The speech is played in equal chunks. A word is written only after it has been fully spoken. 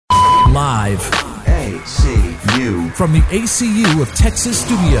Live ACU. from the ACU of Texas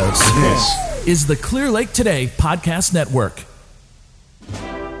Studios. This is the Clear Lake Today Podcast Network.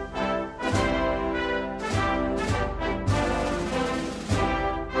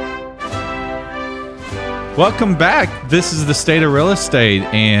 Welcome back. This is the State of Real Estate,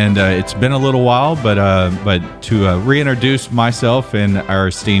 and it's been a little while, but to reintroduce myself and our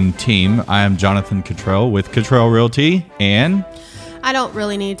esteemed team, I am Jonathan Cottrell with Cottrell Realty, and I don't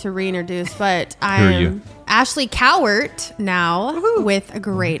really need to reintroduce, but Who are you? I'm Ashley Cowart now with a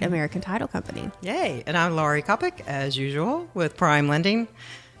great American Title Company. Yay. And I'm Laurie Kopic, as usual, with Prime Lending.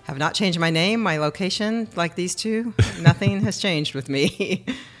 Have not changed my name, my location, like these two. Nothing has changed with me,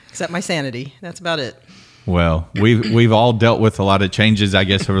 except my sanity. That's about it. well, we've all dealt with a lot of changes, I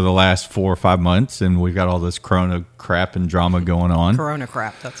guess, over the last 4 or 5 months, and we've got all this Corona crap and drama going on. Corona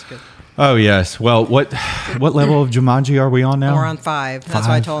crap. That's good. Oh yes. Well, what level of Jumanji are we on now? We're on 5. That's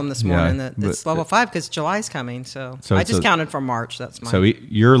why I told him this morning that but- it's level 5 because July's coming. So So I it's just a- counted from March. That's mine. So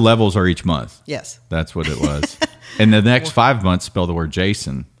your levels are each month. Yes. That's what it was. And the next 5 months spell the word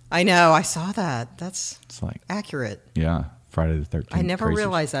Jason. I know. I saw that. That's It's like, accurate. yeah, Friday the 13th. I never crazy.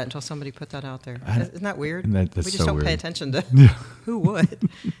 realized that until somebody put that out there. Isn't that weird? That's we just so don't pay weird. attention to who would.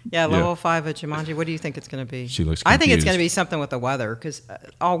 Yeah, level 5 at Jumanji. What do you think it's going to be? She looks I think it's confused. going to be something with the weather because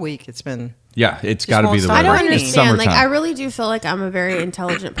all week it's been. Yeah, it's Just got to be won't the stop weather. I don't raining. It's understand. Like, summertime. I really do feel like I'm a very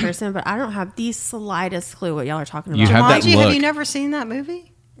intelligent person, but I don't have the slightest clue what y'all are talking about. You have that Jumanji, have look. you never seen that movie?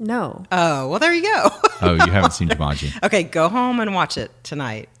 No. Oh, well, there you go. Oh, you haven't seen Jumanji. Okay, go home and watch it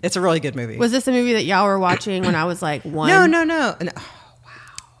tonight. It's a really good movie. Was this a movie that y'all were watching when I was like 1? No.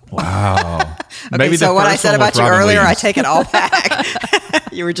 Wow. Okay, Maybe so the what I first said one about with you Robin earlier, I Williams. take it all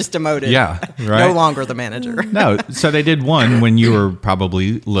back. You were just demoted. Yeah, right. No longer the manager. No, so they did one when you were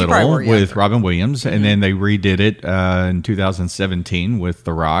probably little probably were with younger. Robin Williams, and then they redid it in 2017 with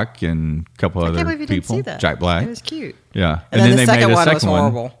The Rock and a couple I other can't believe you didn't people. see that. Jack Black. It was cute. Yeah, And then the they second made a one second was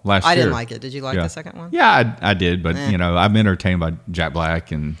horrible. last I year. didn't like it. Did you like the second one? Yeah, I did, but I'm entertained by Jack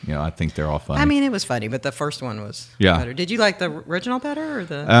Black, and I think they're all funny. I mean, it was funny, but the first one was Yeah. better. Did you like the original better or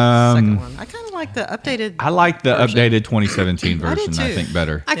the second one? I kind of like the updated. I like the version. updated 2017 I did version. I too. think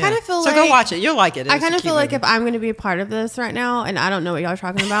better. I kind of feel so like. go watch it. You'll like it. I kind of feel like if I'm going to be a part of this right now and I don't know what y'all are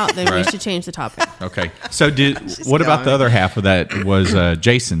talking about, then we Right. should change the topic. Okay, so what about the going. other half of that? Was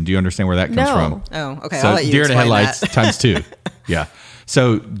Jason? Do you understand where that comes No. from? Oh, okay. So I'll let you Deer in the explain Headlights that. times 2. Yeah.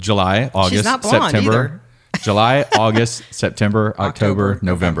 So July, August, not blonde September. either. July, August, September, October, October,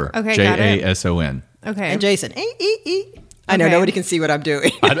 November. Okay, got it. JASON. Okay. And Jason, I know Okay. nobody can see what I'm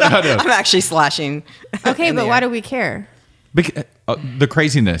doing. I know. I'm actually slashing. Okay, in but the why air. do we care? The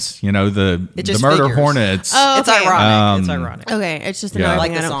craziness, the just murder figures. hornets, Oh, It's okay. ironic. It's ironic. Okay, it's just Yeah. another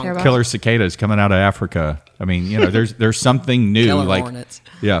Like thing the I don't song. care about. killer cicadas coming out of Africa. I mean, there's something new. Killer like hornets.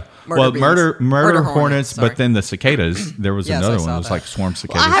 Yeah. Murder bees. Murder Murder hornets, hornets, sorry. but then the cicadas, there was Yes, another I one. saw It was that. like swarm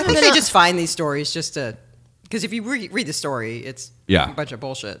cicadas. I I haven't think been they on- just find these stories just to, because if you read the story, it's Yeah. a bunch of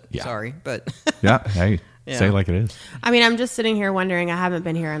bullshit. Yeah. Sorry, but Yeah. Hey, Yeah. say it like it is. I mean, I'm just sitting here wondering. I haven't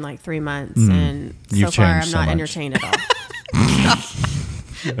been here in like 3 months, and so You've far I'm changed so not much. entertained at all.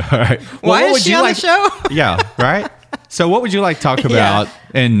 All right. Well, why what is would she you on like? the show? Yeah. Right. So, what would you like to talk about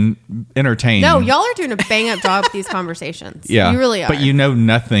and entertain? No, y'all are doing a bang up job with these conversations. Yeah. You really are. But you know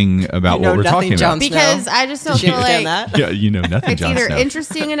nothing about You know what we're nothing, talking Jon about. Snow. because I just don't Did you feel understand like that? Yeah, you know nothing, it's Jon either Snow.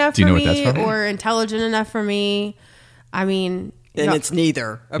 interesting enough Do you for know what me that's from? or intelligent enough for me. I mean, And y'all- it's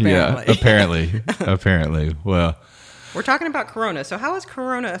neither, apparently. Yeah, apparently. Well, We're talking about Corona. So how has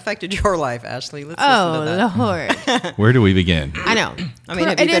Corona affected your life, Ashley? Let's oh listen to that. Lord, where do we begin? I know. I mean,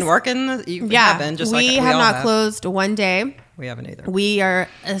 have you been working? You Yeah, have been, just we like have all not closed one day. We haven't either. We are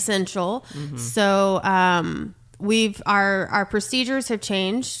essential. So our procedures have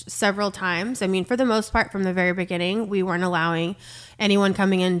changed several times. I mean, for the most part, from the very beginning, we weren't allowing anyone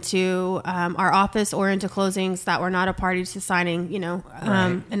coming into our office or into closings that were not a party to signing,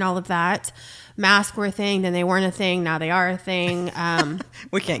 and all of that. Masks were a thing, then they weren't a thing, now they are a thing.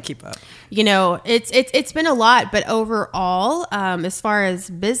 We can't keep up. It's been a lot, but overall, as far as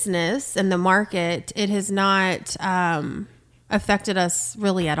business and the market, it has not affected us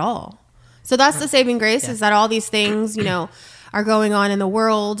really at all. So that's the saving grace, is that all these things, are going on in the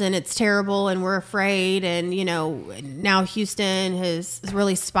world and it's terrible and we're afraid, and now Houston has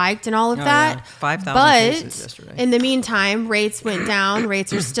really spiked and all of that. Yeah. 5,000 but cases yesterday. in the meantime, rates went down,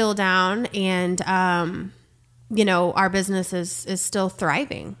 rates are still down, and our business is still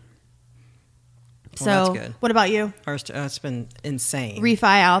thriving. So Well, that's good. what about you? It's been insane.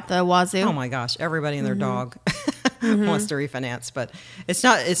 Refi out the wazoo. Oh my gosh, everybody and their dog wants to refinance, but it's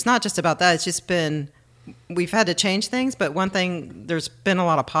not just about that. It's just been we've had to change things, but one thing, there's been a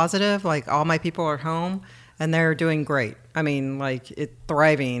lot of positive, like all my people are home and they're doing great. I mean, like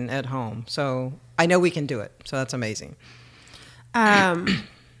thriving at home. So I know we can do it. So that's amazing.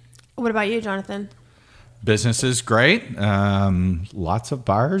 What about you, Jonathan? Business is great. Lots of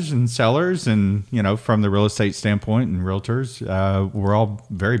buyers and sellers, and from the real estate standpoint and realtors, we're all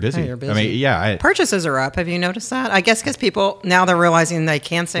very busy. Oh, you're busy. I mean, yeah. Purchases are up. Have you noticed that? I guess because people now they're realizing they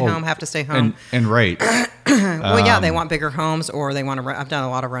can stay home, have to stay home. And rates. Well, yeah, they want bigger homes, or they want to. I've done a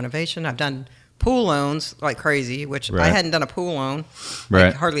lot of renovation. I've done pool loans like crazy, which I Right. hadn't done a pool loan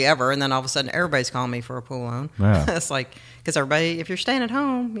Right. hardly ever, and then all of a sudden everybody's calling me for a pool loan. Yeah. It's like because everybody, if you're staying at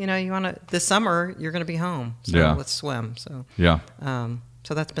home, you want to. This summer you're going to be home. So Yeah. let's swim. So Yeah.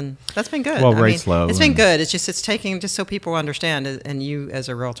 so that's been good. Well, I rates low It's been and- good. It's taking just so people understand, and you as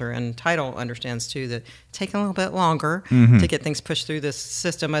a realtor and title understands too, that it's taking a little bit longer Mm-hmm. to get things pushed through this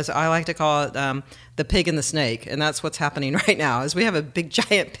system, as I like to call it, the pig and the snake, and that's what's happening right now. Is we have a big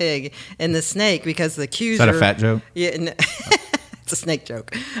giant pig and the snake because the queues. Is that are, a fat joke? Yeah. It's a snake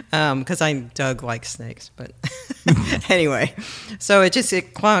joke because Doug likes snakes, but anyway, so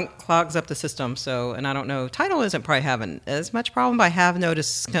it clogs up the system. So, and I don't know, title isn't probably having as much problem, but I have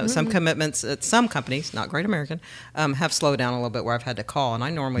noticed some commitments at some companies, not Great American, have slowed down a little bit where I've had to call, and I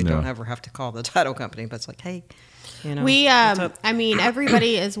normally don't ever have to call the title company, but it's like, hey, We, what's up? I mean,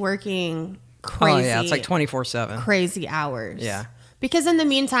 everybody is working crazy. Oh yeah, it's like 24/7. Crazy hours. Yeah. Because in the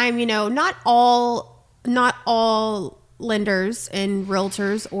meantime, not all lenders and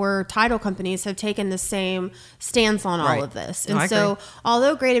realtors or title companies have taken the same stance on all Right. of this. No, And I so agree.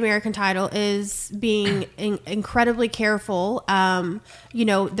 although Great American Title is being incredibly careful,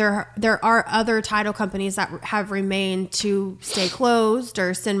 there are other title companies that have remained to stay closed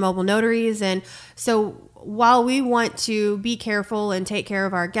or send mobile notaries. And so while we want to be careful and take care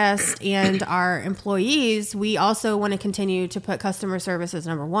of our guests and our employees, we also want to continue to put customer service as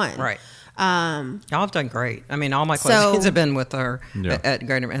number one. Right. Y'all have done great. I mean, all my So- closings have been with her Yeah. at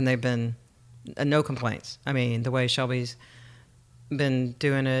Greater, and they've been no complaints. I mean, the way Shelby's been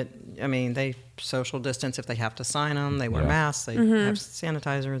doing it, I mean, they social distance if they have to sign them. They wear Yeah. masks. They have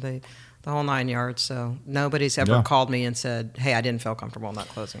sanitizer. The whole 9 yards. So nobody's ever Yeah. called me and said, "Hey, I didn't feel comfortable not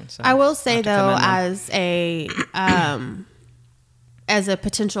closing." So I will say have to though, commend them. as a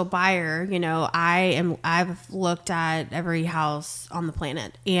potential buyer, I've looked at every house on the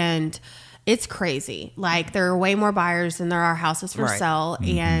planet, and it's crazy. Like there are way more buyers than there are houses for Right. sale,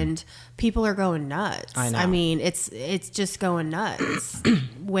 and people are going nuts. I know. I mean, it's just going nuts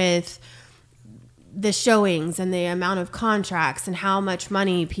with the showings and the amount of contracts and how much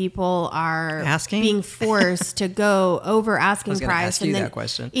money people are Asking? being forced to go over asking gonna price. ask And you then that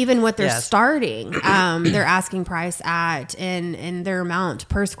question. even what they're Yes. starting, their asking price at and their amount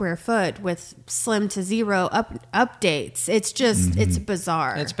per square foot with slim to zero updates. It's just, it's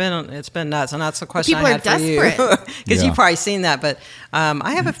bizarre. It's been nuts, and that's the question People I are had for you desperate. because Yeah. you've probably seen that. But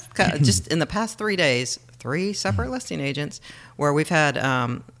I have just in the past 3 days, 3 separate listing agents where we've had.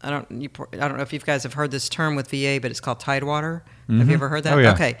 I don't know if you guys have heard this term with VA, but it's called Tidewater. Have you ever heard that? Oh,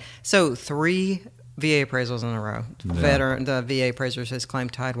 yeah. Okay, so 3 VA appraisals in a row. The VA appraiser has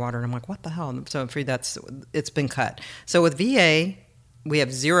claimed Tidewater, and I'm like, what the hell? So I'm afraid it's been cut. So with VA, we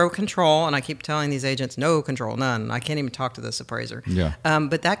have zero control, and I keep telling these agents, no control, none. I can't even talk to this appraiser. Yeah.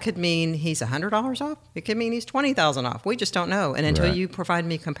 But that could mean he's $100 off. It could mean he's $20,000 off. We just don't know. And until Right. you provide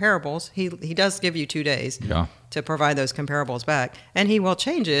me comparables, he does give you 2 days Yeah. to provide those comparables back, and he will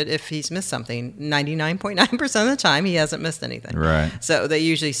change it if he's missed something. 99.9% of the time, he hasn't missed anything. Right. So they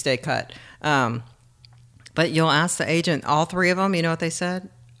usually stay cut. But you'll ask the agent, all 3 of them, you know what they said?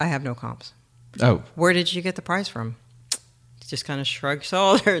 I have no comps. Oh, Where did you get the price from? Just kind of shrugged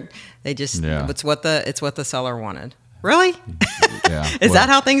shoulder. They just Yeah. it's what the seller wanted. Really? yeah. Is that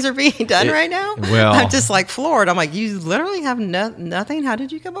how things are being done right now? well- I'm just like floored. I'm like, you literally have nothing. How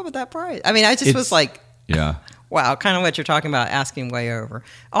did you come up with that price? I mean, I just It's- was like, Yeah. wow, kind of what you're talking about, asking way over.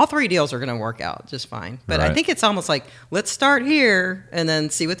 All 3 deals are going to work out just fine. But I Right. think it's almost like let's start here and then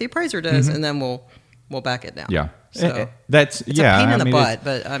see what the appraiser does, and then we'll back it down. Yeah. So That's it's yeah. a pain in the mean, butt,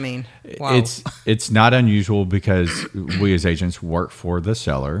 but I mean, wow. It's not unusual because we as agents work for the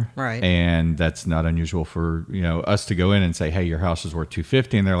seller, Right. And that's not unusual for us to go in and say, "Hey, your house is worth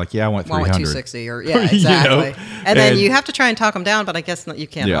 $250," and they're like, "Yeah, I want Well, I $300." went 260 or yeah, exactly. And then And- you have to try and talk them down, but I guess you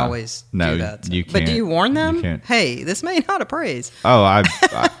can't Yeah. always No, do that. you But do can't. you warn them? You can't. Hey, this may not appraise. Oh,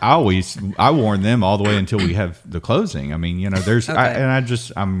 I warn them all the way until we have the closing. I mean, there's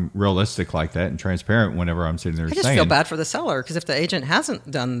Okay. I'm realistic like that and transparent whenever I'm sitting there I just saying. feel bad for the seller because if the agent hasn't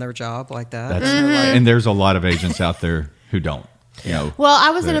done their job like that, That's, then they're like, And there's a lot of agents out there who don't. you know. Well,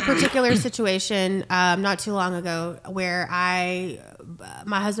 I was in a particular situation not too long ago where my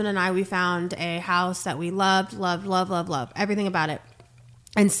husband and I, we found a house that we loved everything about it.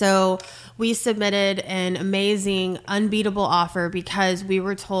 And so we submitted an amazing, unbeatable offer because we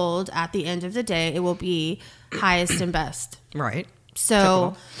were told at the end of the day it will be highest and best. Right.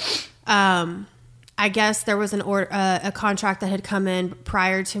 So, I guess there was a contract that had come in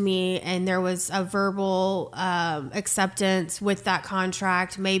prior to me, and there was a verbal acceptance with that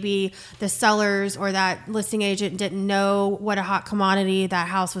contract. Maybe the sellers or that listing agent didn't know what a hot commodity that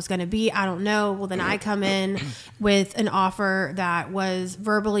house was going to be. I don't know. Well, then I come in with an offer that was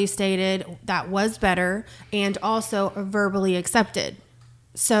verbally stated, that was better, and also verbally accepted.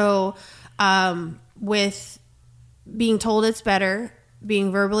 So, with being told it's better,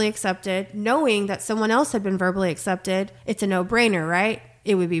 being verbally accepted, knowing that someone else had been verbally accepted, it's a no-brainer, right?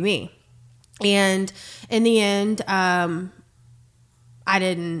 It would be me. And in the end, I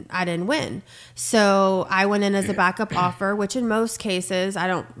didn't win. So I went in as a backup offer, which in most cases, I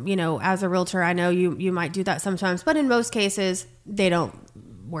don't, as a realtor, I know you might do that sometimes, but in most cases, they don't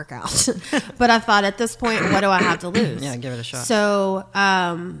work out. But I thought at this point, what do I have to lose? Yeah, give it a shot. So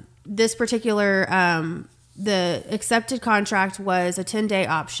this particular the accepted contract was a 10-day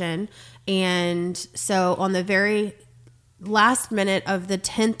option. And so on the very last minute of the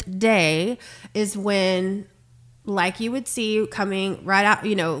 10th day is when, like you would see coming right out,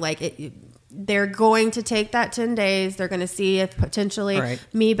 they're going to take that 10 days. They're going to see if potentially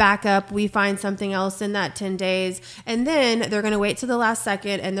me back up, we find something else in that 10 days. And then they're going to wait to the last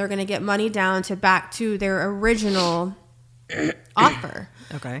second and they're going to get money down to back to their original offer.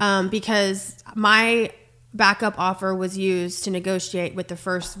 Okay. Because my backup offer was used to negotiate with the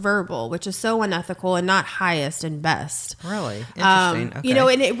first verbal, which is so unethical and not highest and best. Really? Interesting.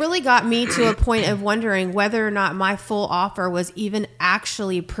 Okay. And it really got me to a point of wondering whether or not my full offer was even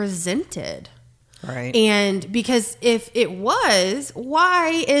actually presented. Right. And because if it was,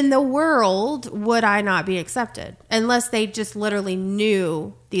 why in the world would I not be accepted? Unless they just literally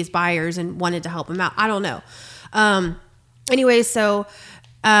knew these buyers and wanted to help them out. I don't know. Anyway, so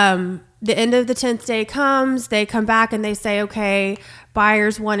the end of the 10th day comes, they come back and they say, okay,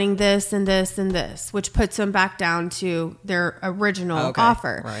 buyers wanting this and this and this, which puts them back down to their original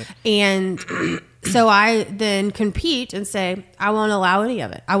offer. Right. And so I then compete and say, I won't allow any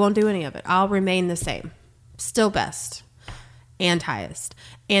of it. I won't do any of it. I'll remain the same, still best and highest.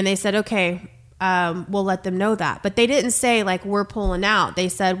 And they said, okay, we'll let them know that. But they didn't say like, we're pulling out. They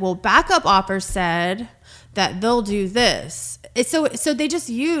said, well, backup offer said that they'll do this. So they just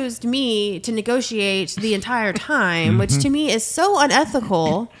used me to negotiate the entire time, which to me is so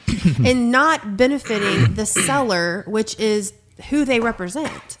unethical and not benefiting the seller, which is who they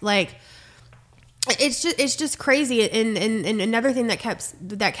represent. Like, it's just crazy. And another thing that kept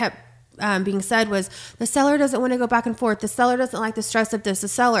being said was the seller doesn't want to go back and forth. The seller doesn't like the stress of this. The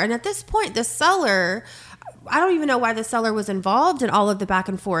seller, and at this point, the seller, I don't even know why the seller was involved in all of the back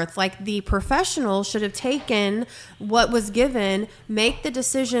and forth. Like, the professional should have taken what was given, make the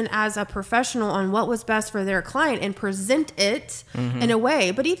decision as a professional on what was best for their client and present it in a way.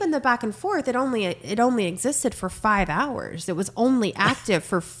 But even the back and forth, it only existed for 5 hours. It was only active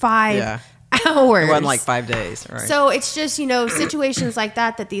for 5 hours. It wasn't like 5 days. Right. So it's just, situations like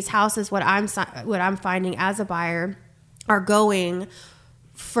that these houses, what I'm finding as a buyer, are going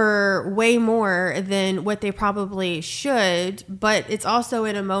for way more than what they probably should, but it's also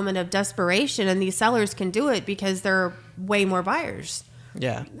in a moment of desperation, and these sellers can do it because there are way more buyers.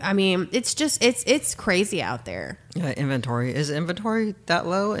 Yeah. I mean, it's just, it's crazy out there. Yeah, inventory. Is inventory that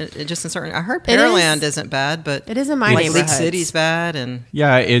low? It just in certain, I heard Pearland isn't bad, but it is in my like neighborhood. League City's bad. And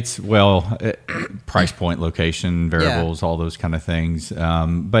yeah, it's price point, location, variables, all those kind of things.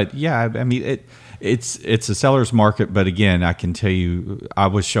 But yeah, I mean, it's a seller's market. But again, I can tell you, I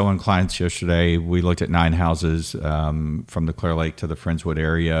was showing clients yesterday. We looked at 9 houses from the Clear Lake to the Friendswood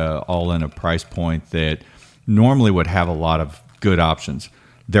area, all in a price point that normally would have a lot of good options.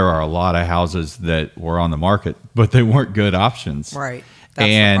 There are a lot of houses that were on the market, but they weren't good options. Right. That's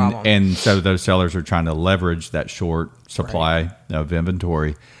the problem. And so those sellers are trying to leverage that short supply of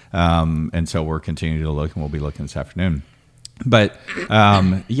inventory. And so we're continuing to look, and we'll be looking this afternoon. But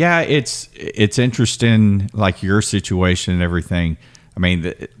yeah, it's interesting, like your situation and everything. I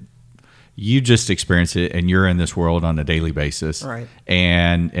mean, you just experience it, and you're in this world on a daily basis, right?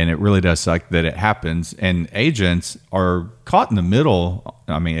 And it really does suck that it happens. And agents are caught in the middle.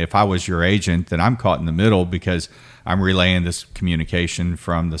 I mean, if I was your agent, then I'm caught in the middle because I'm relaying this communication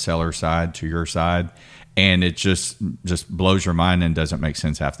from the seller side to your side, and it just blows your mind and doesn't make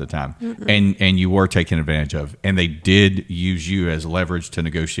sense half the time. And you were taken advantage of, and they did use you as leverage to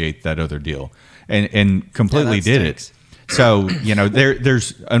negotiate that other deal, and completely Yeah, that did it. So,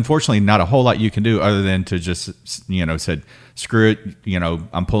 there's unfortunately not a whole lot you can do other than to just, said, screw it.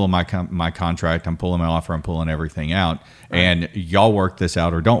 I'm pulling my contract. I'm pulling my offer. I'm pulling everything out. Right. And y'all work this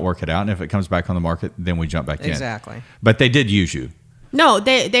out or don't work it out. And if it comes back on the market, then we jump back in. Exactly. But they did use you. No,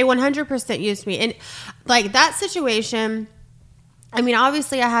 they 100% used me. And like that situation, I mean,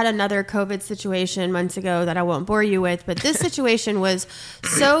 obviously I had another COVID situation months ago that I won't bore you with, but this situation was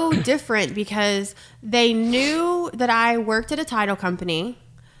so different because they knew that I worked at a title company,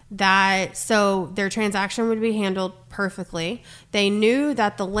 so their transaction would be handled perfectly. They knew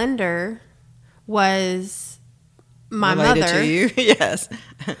that the lender was my Related mother. to you, yes.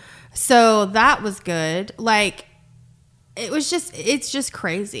 So that was good. Like, it's just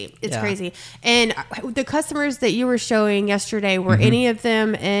crazy. It's crazy. And the customers that you were showing yesterday, were any of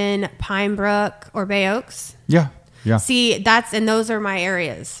them in Pine Brook or Bay Oaks? Yeah. Yeah. See, those are my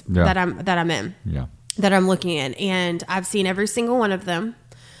areas that I'm in. Yeah. That I'm looking in. And I've seen every single one of them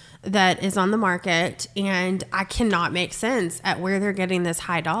that is on the market, and I cannot make sense at where they're getting this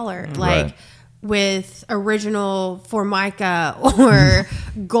high dollar. Like, Right. with original Formica or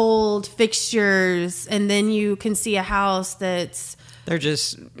gold fixtures, and then you can see a house that's They're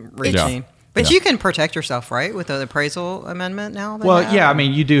just reaching. But you can protect yourself, right, with the appraisal amendment now? I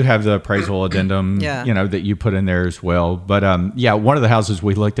mean, you do have the appraisal addendum, that you put in there as well. But one of the houses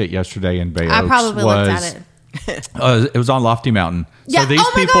we looked at yesterday in Bay Oaks I probably looked at it. It was on Lofty Mountain. Yeah. So these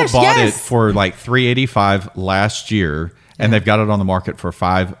Oh my people gosh, bought yes. it for like $385 last year. And they've got it on the market for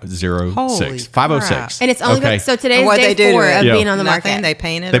 $506. Holy 506. And it's only so today's What'd they day do to 4 it? of Yeah. being on the Nothing? market. They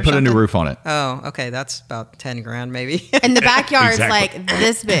painted They or put a new something? roof on it. Oh, okay. That's about 10 grand maybe. And the backyard's Exactly. like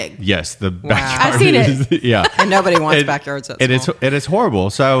this big. Yes, the backyard I've seen is, yeah. And nobody wants It- backyards that it is small. it is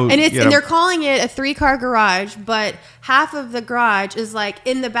horrible. So And and they're calling it a 3-car garage, but half of the garage is like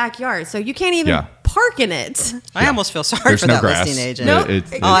in the backyard. So you can't even Yeah. park in it. I almost feel sorry There's for no that grass. listing agent. No,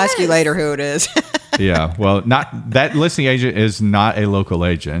 it's- I'll ask you later who it is. Yeah, well, not that listing agent is not a local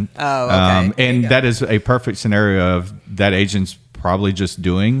agent. Oh, okay. There you And go. that is a perfect scenario of that agent's probably just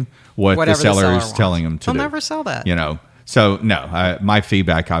doing what Whatever the seller is wants. telling him to They'll do. never sell that. So no, my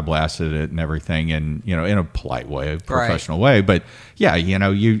feedback, I blasted it and everything, and in a polite way, a professional way. But yeah,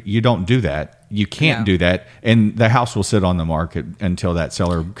 you don't do that. You can't No. do that, and the house will sit on the market until that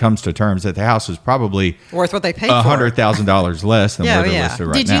seller comes to terms that the house is probably Worth what they paid for. $100,000 less than Yeah, where they're yeah. listed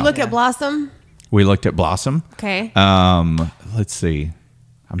right Did now. you look at Blossom? We looked at Blossom. Okay. Let's see.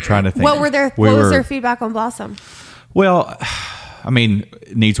 I'm trying to think. What was their feedback on Blossom? Well, I mean,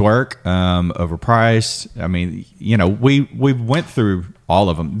 it needs work, overpriced. I mean, we went through all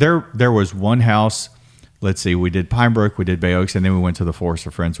of them. There was one house. Let's see. We did Pine Brook, we did Bay Oaks, and then we went to the Forest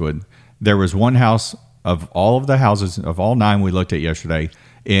of Friendswood. There was one house of all of the houses of all 9 we looked at yesterday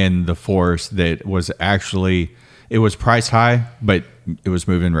in the forest that was actually, it was price high, but it was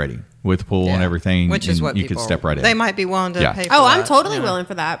move-in ready with pool and everything. Which is and what you could step right in. They might be willing to Yeah. pay for Oh, that. I'm totally willing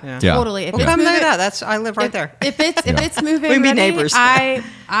for that. Yeah. Totally. If Well, it's come do moving- that. I live right there. If it's moving We can be ready, neighbors.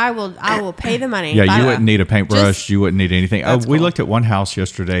 I will pay the money. Yeah, But- you wouldn't need a paintbrush. Just- You wouldn't need anything. That's We cool. looked at one house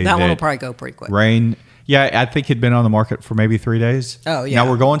yesterday. That one will probably go pretty quick. Rain. Yeah, I think it'd been on the market for maybe 3 days. Oh, yeah. Now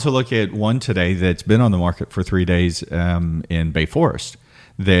we're going to look at one today that's been on the market for 3 days in Bay Forest.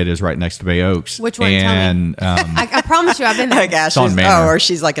 That is right next to Bay Oaks. Which one? Tell me. And I promise you, I've been there. Gosh, on Manor. or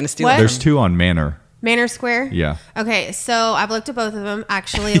she's like going to steal What? it. there's 2 on Manor. Manor Square? Yeah. Okay, so I've looked at both of them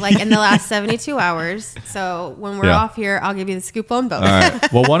actually, like in the last 72 hours. So when we're Yeah. off here, I'll give you the scoop on both. All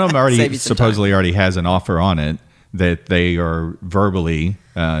right. Well, one of them Save already you some supposedly already has an offer on it that they are verbally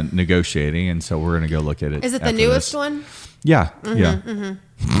negotiating, and so we're going to go look at it. Is it the after newest this. one? Yeah. Yeah.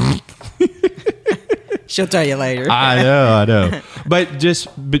 She'll tell you later. I know. But just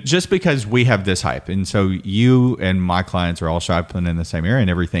because we have this hype, and so you and my clients are all shopping in the same area and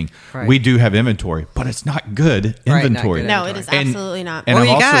everything, Right. we do have inventory, but it's not good Right, not inventory. good No, inventory. it is And- absolutely not. and well, I'm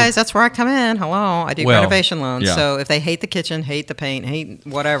you also- guys, that's where I come in. Hello, I do Well, renovation loans. yeah. So if they hate the kitchen, hate the paint, hate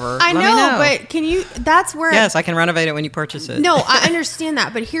whatever, I let me know, but can you? That's where. yes, I can renovate it when you purchase it. No, I understand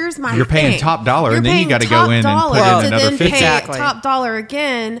that, but here's my. You're paying thing. top dollar, You're and then you paying gotta go top in and dollar put in to another then 50. pay Exactly. top dollar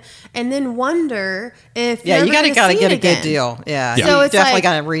again, and then wonder if Yeah, you're you got to got to see get it a good again. deal. Yeah, Yeah. So you it's definitely like-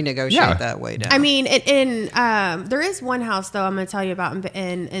 got to renegotiate Yeah. that way down. I mean, there is one house though I'm going to tell you about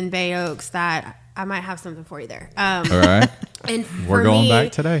in Bay Oaks that I might have something for you there. All right. And We're for going me,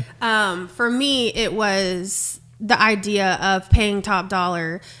 back today. For me, it was the idea of paying top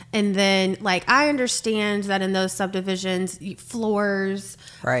dollar. And then, like, I understand that in those subdivisions, floors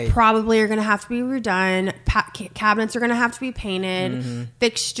Right. probably are going to have to be redone. Cabinets are going to have to be painted.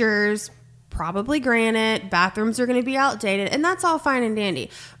 Fixtures, probably granite. Bathrooms are going to be outdated. And that's all fine and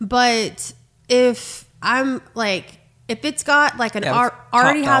dandy. But if I'm like, if it's got like an Yeah, it's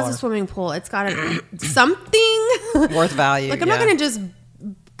already top has dollar. a swimming pool, it's got something Worth value. like I'm not going to just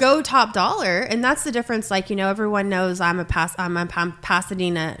go top dollar. And that's the difference. Like, you know, everyone knows I'm a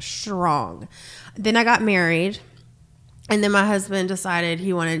Pasadena strong. Then I got married, and then my husband decided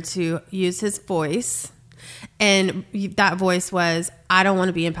he wanted to use his voice, and that voice was, I don't want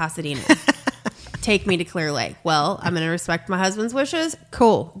to be in Pasadena. Take me to Clear Lake. Well, I'm going to respect my husband's wishes.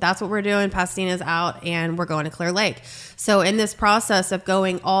 Cool. That's what we're doing. Pasadena's out, and we're going to Clear Lake. So in this process of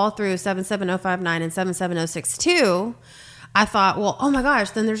going all through 77059 and 77062, I thought, well, oh my gosh,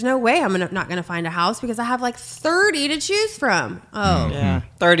 then there's no way I'm not going to find a house because I have like 30 to choose from. Oh, Yeah.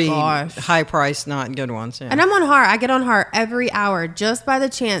 30 Gosh. high price, not good ones. Yeah. And I'm on HAR. I get on HAR every hour just by the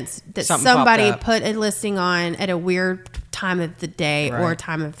chance that Something somebody popped up. put a listing on at a weird time of the day or Right.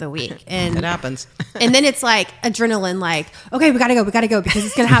 time of the week. And It happens. and then it's like adrenaline, like, okay, we gotta go because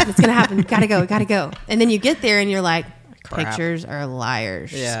it's gonna happen. We gotta go. And then you get there and you're like, Crap. pictures are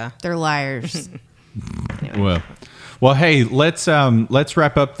liars. Yeah. They're liars. Well, hey, let's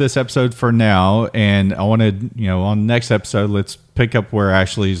wrap up this episode for now, and I want to, on the next episode, let's pick up where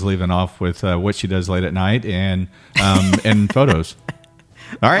Ashley's leaving off with what she does late at night and photos.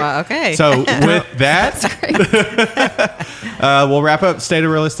 All right. Okay. So with that, we'll wrap up State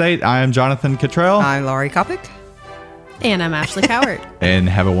of Real Estate. I am Jonathan Cottrell, I'm Laurie Kopic. And I'm Ashley Coward. and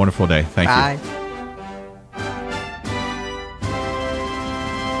have a wonderful day. Thank you. Bye.